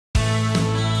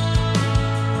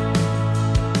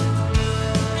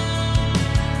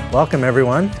Welcome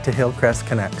everyone to Hillcrest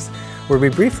Connects, where we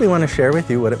briefly want to share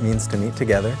with you what it means to meet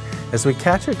together as we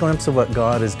catch a glimpse of what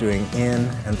God is doing in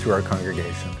and through our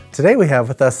congregation. Today we have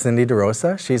with us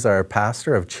DaRosa. She's our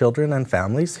pastor of children and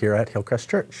families here at Hillcrest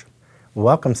Church.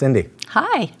 Welcome, Cindy.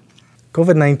 Hi.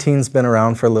 COVID-19's been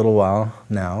around for a little while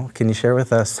now. Can you share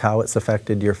with us how it's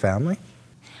affected your family?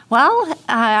 Well,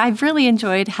 I've really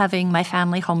enjoyed having my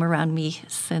family home around me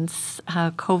since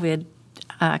COVID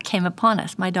came upon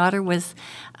us. My daughter was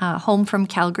home from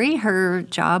Calgary. Her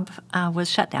job was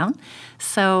shut down.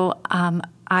 So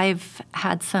I've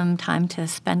had some time to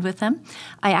spend with them.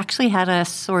 I actually had a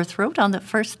sore throat on the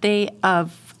first day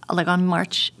of, on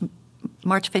March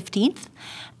 15th.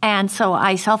 And so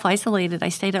I self-isolated. I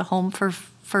stayed at home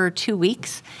for 2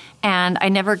 weeks. And I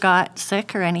never got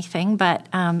sick or anything, but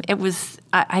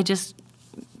I just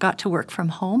got to work from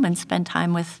home and spend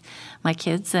time with my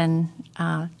kids and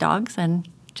dogs, and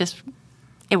just,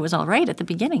 it was all right at the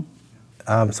beginning.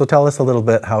 So tell us a little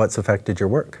bit how it's affected your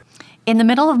work. In the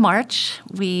middle of March,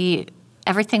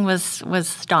 everything was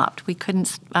stopped. We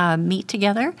couldn't meet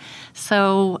together,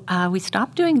 so we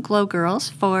stopped doing Glow Girls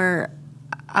for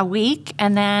a week,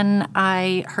 and then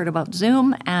I heard about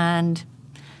Zoom and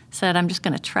said, I'm just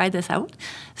going to try this out.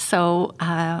 So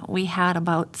we had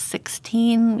about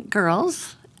 16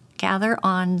 girls gather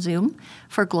on Zoom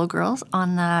for Glow Girls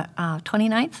on the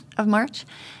 29th of March.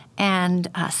 And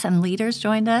some leaders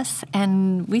joined us,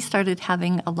 and we started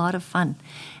having a lot of fun.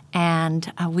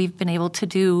 And we've been able to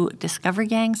do Discovery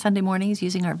Gang Sunday mornings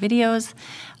using our videos.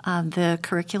 The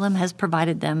curriculum has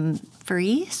provided them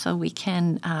free, so we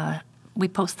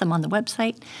post them on the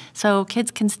website. So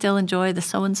kids can still enjoy the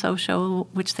So-and-So show,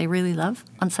 which they really love,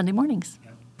 on Sunday mornings.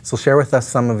 So share with us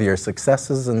some of your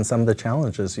successes and some of the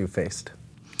challenges you faced.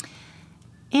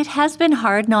 It has been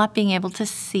hard not being able to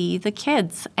see the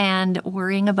kids and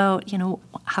worrying about,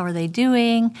 how are they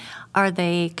doing? Are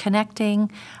they connecting?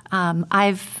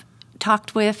 I've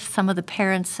talked with some of the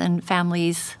parents and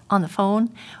families on the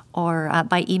phone or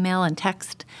by email and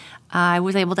text. I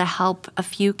was able to help a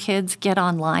few kids get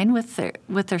online with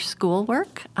their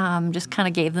schoolwork. Just kind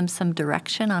of gave them some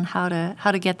direction on how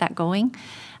to get that going.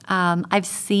 I've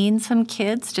seen some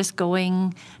kids just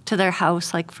going to their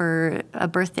house, like for a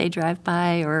birthday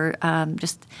drive-by, or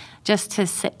just to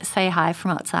say hi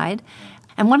from outside.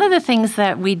 And one of the things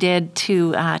that we did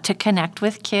to connect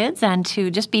with kids and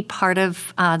to just be part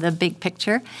of the big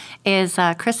picture is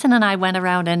Kristen and I went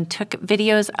around and took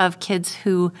videos of kids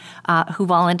who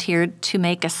volunteered to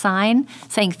make a sign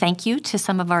saying thank you to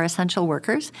some of our essential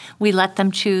workers. We let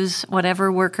them choose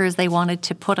whatever workers they wanted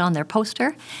to put on their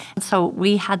poster. So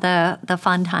we had the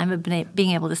fun time of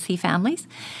being able to see families.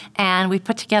 And we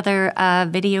put together a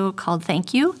video called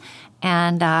Thank You.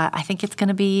 And I think it's going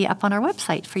to be up on our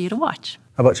website for you to watch.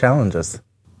 How about challenges?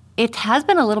 It has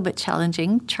been a little bit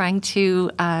challenging trying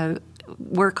to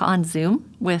work on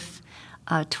Zoom with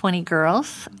 20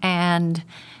 girls and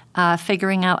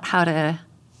figuring out how to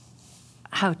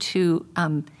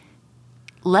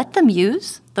let them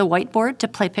use the whiteboard to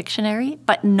play Pictionary,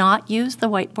 but not use the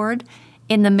whiteboard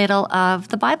in the middle of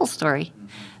the Bible story.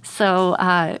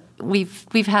 So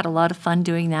we've had a lot of fun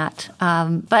doing that.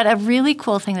 But a really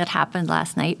cool thing that happened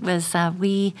last night was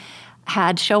we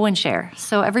had show and share.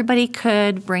 So everybody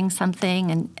could bring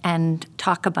something and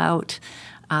talk about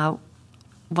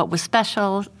what was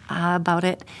special about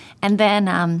it. And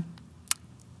then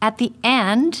at the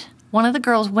end, one of the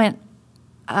girls went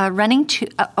running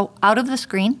out of the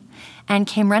screen and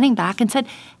came running back and said,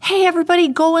 hey, everybody,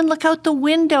 go and look out the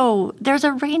window. There's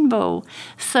a rainbow.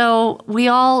 So we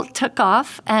all took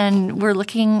off and we're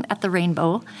looking at the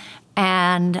rainbow.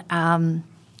 And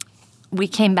we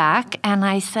came back and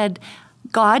I said,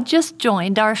 God just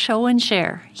joined our show and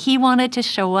share. He wanted to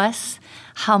show us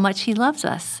how much he loves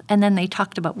us. And then they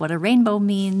talked about what a rainbow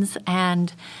means.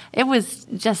 And it was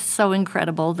just so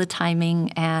incredible, the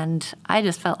timing. And I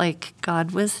just felt like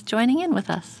God was joining in with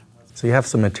us. So you have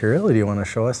some material. Do you want to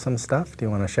show us some stuff? Do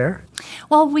you want to share?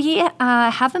 Well, we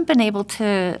haven't been able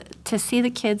to see the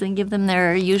kids and give them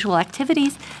their usual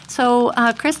activities. So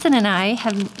Kristen and I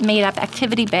have made up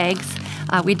activity bags.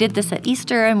 We did this at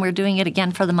Easter, and we're doing it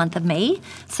again for the month of May.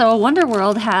 So Wonder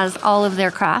World has all of their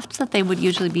crafts that they would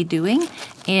usually be doing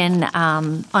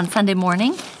on Sunday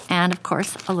morning, and of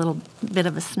course a little bit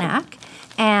of a snack.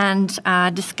 And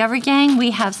Discovery Gang,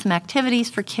 we have some activities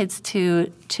for kids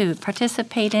to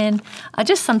participate in,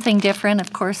 just something different,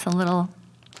 of course, a little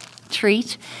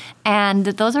treat. And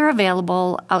those are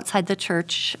available outside the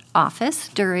church office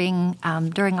during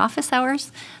office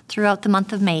hours throughout the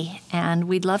month of May. And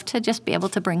we'd love to just be able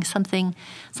to bring something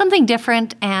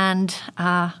different and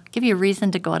give you a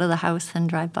reason to go out of the house and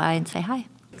drive by and say hi.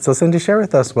 So Cindy, share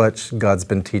with us what God's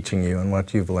been teaching you and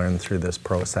what you've learned through this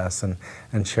process, and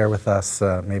share with us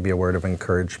maybe a word of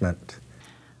encouragement.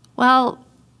 Well,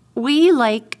 we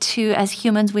like to, as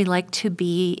humans, we like to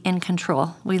be in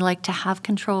control. We like to have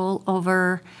control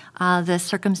over the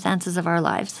circumstances of our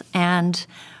lives. And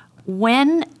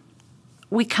when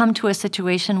we come to a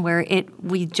situation where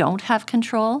we don't have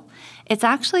control, it's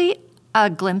actually a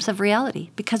glimpse of reality,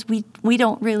 because we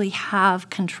don't really have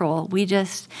control. We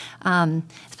just,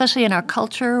 especially in our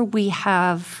culture, we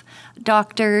have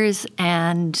doctors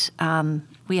and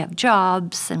we have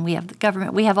jobs and we have the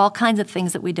government. We have all kinds of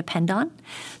things that we depend on.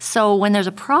 So when there's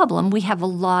a problem, we have a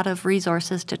lot of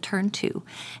resources to turn to.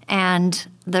 And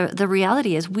the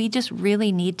reality is we just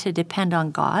really need to depend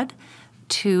on God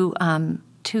to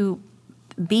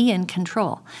be in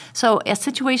control. So a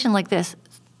situation like this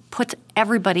puts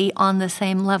everybody on the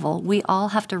same level. We all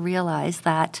have to realize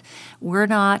that we're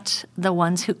not the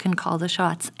ones who can call the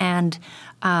shots. And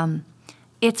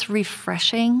it's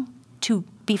refreshing to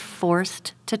be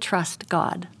forced to trust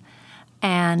God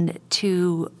and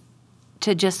to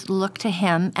just look to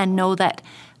Him and know that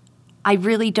I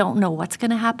really don't know what's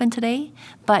going to happen today,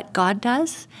 but God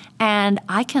does. And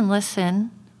I can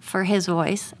listen for His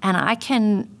voice, and I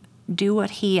can do what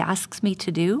He asks me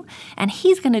to do, and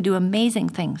He's going to do amazing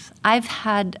things. I've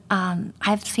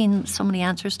seen so many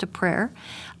answers to prayer,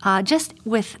 just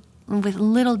with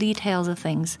little details of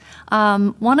things.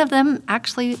 One of them,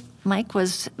 actually, Mike,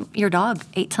 was your dog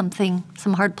ate some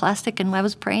hard plastic, and I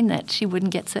was praying that she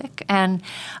wouldn't get sick, and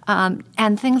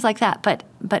things like that.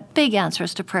 But big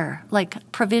answers to prayer,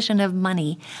 like provision of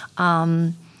money.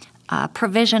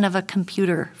 Provision of a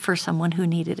computer for someone who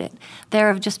needed it. There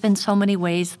have just been so many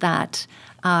ways that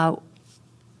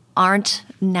aren't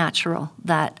natural,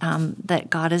 that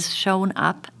God has shown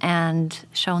up and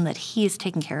shown that He is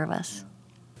taking care of us.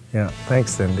 Yeah,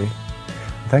 thanks, Cindy.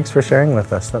 Thanks for sharing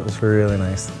with us. That was really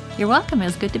nice. You're welcome. It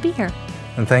was good to be here.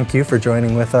 And thank you for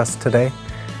joining with us today.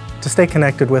 To stay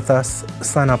connected with us,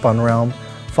 sign up on Realm,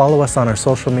 follow us on our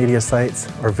social media sites,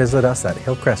 or visit us at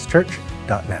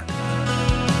hillcrestchurch.net.